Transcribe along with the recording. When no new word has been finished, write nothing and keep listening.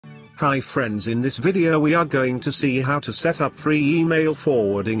Hi friends, in this video we are going to see how to set up free email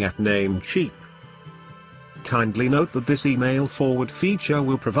forwarding at Namecheap. Kindly note that this email forward feature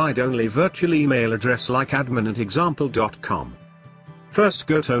will provide only virtual email address like admin@example.com. First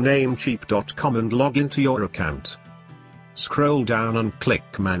go to namecheap.com and log into your account. Scroll down and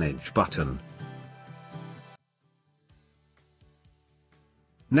click Manage button.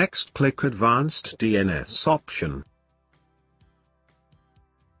 Next click Advanced DNS option.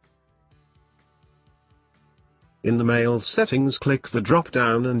 In the mail settings, click the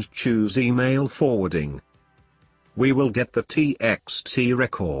drop-down and choose Email Forwarding. We will get the TXT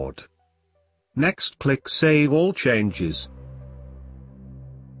record. Next click Save All Changes.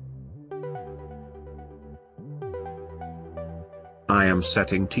 I am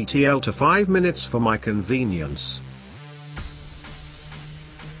setting TTL to 5 minutes for my convenience.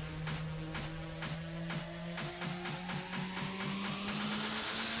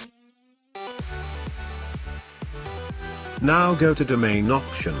 Now go to Domain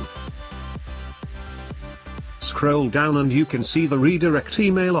option. Scroll down and you can see the Redirect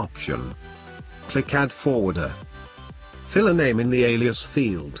Email option. Click Add Forwarder. Fill a name in the alias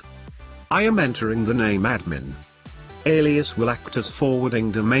field. I am entering the name admin. Alias will act as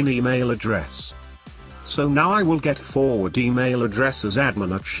forwarding domain email address. So now I will get forward email address as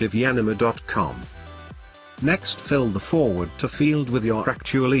admin@shivyanima.com. Next fill the forward to field with your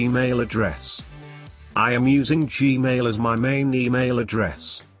actual email address. I am using Gmail as my main email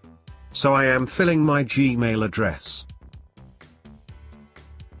address. So I am filling my Gmail address.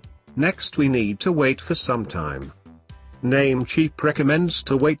 Next we need to wait for some time. Namecheap recommends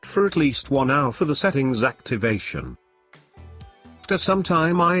to wait for at least 1 hour for the settings activation. After some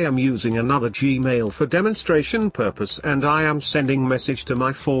time I am using another Gmail for demonstration purpose and I am sending message to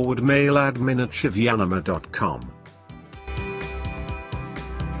my forward mail admin@shivyanima.com.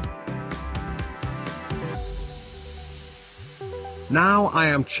 Now I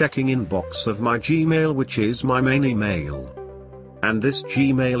am checking inbox of my Gmail, which is my main email. And this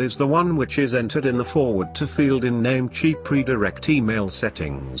Gmail is the one which is entered in the forward to field in Namecheap redirect email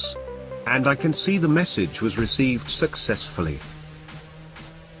settings. And I can see the message was received successfully.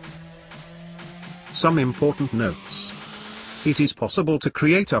 Some important notes. It is possible to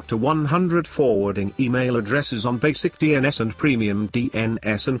create up to 100 forwarding email addresses on basic DNS and premium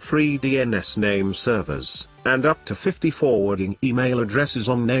DNS and free DNS name servers, and up to 50 forwarding email addresses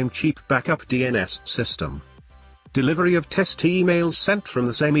on Namecheap backup DNS system. Delivery of test emails sent from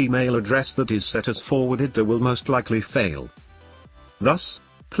the same email address that is set as forwarded to will most likely fail. Thus,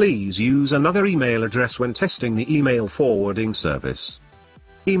 please use another email address when testing the email forwarding service.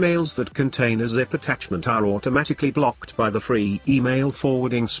 Emails that contain a zip attachment are automatically blocked by the free email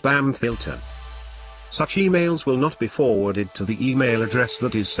forwarding spam filter. Such emails will not be forwarded to the email address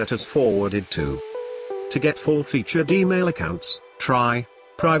that is set as forwarded to. To get full-featured email accounts, try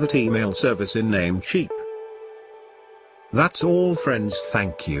private email service in Namecheap. That's all friends,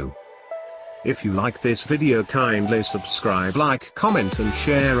 thank you. If you like this video, kindly subscribe, like, comment and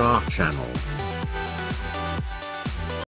share our channel.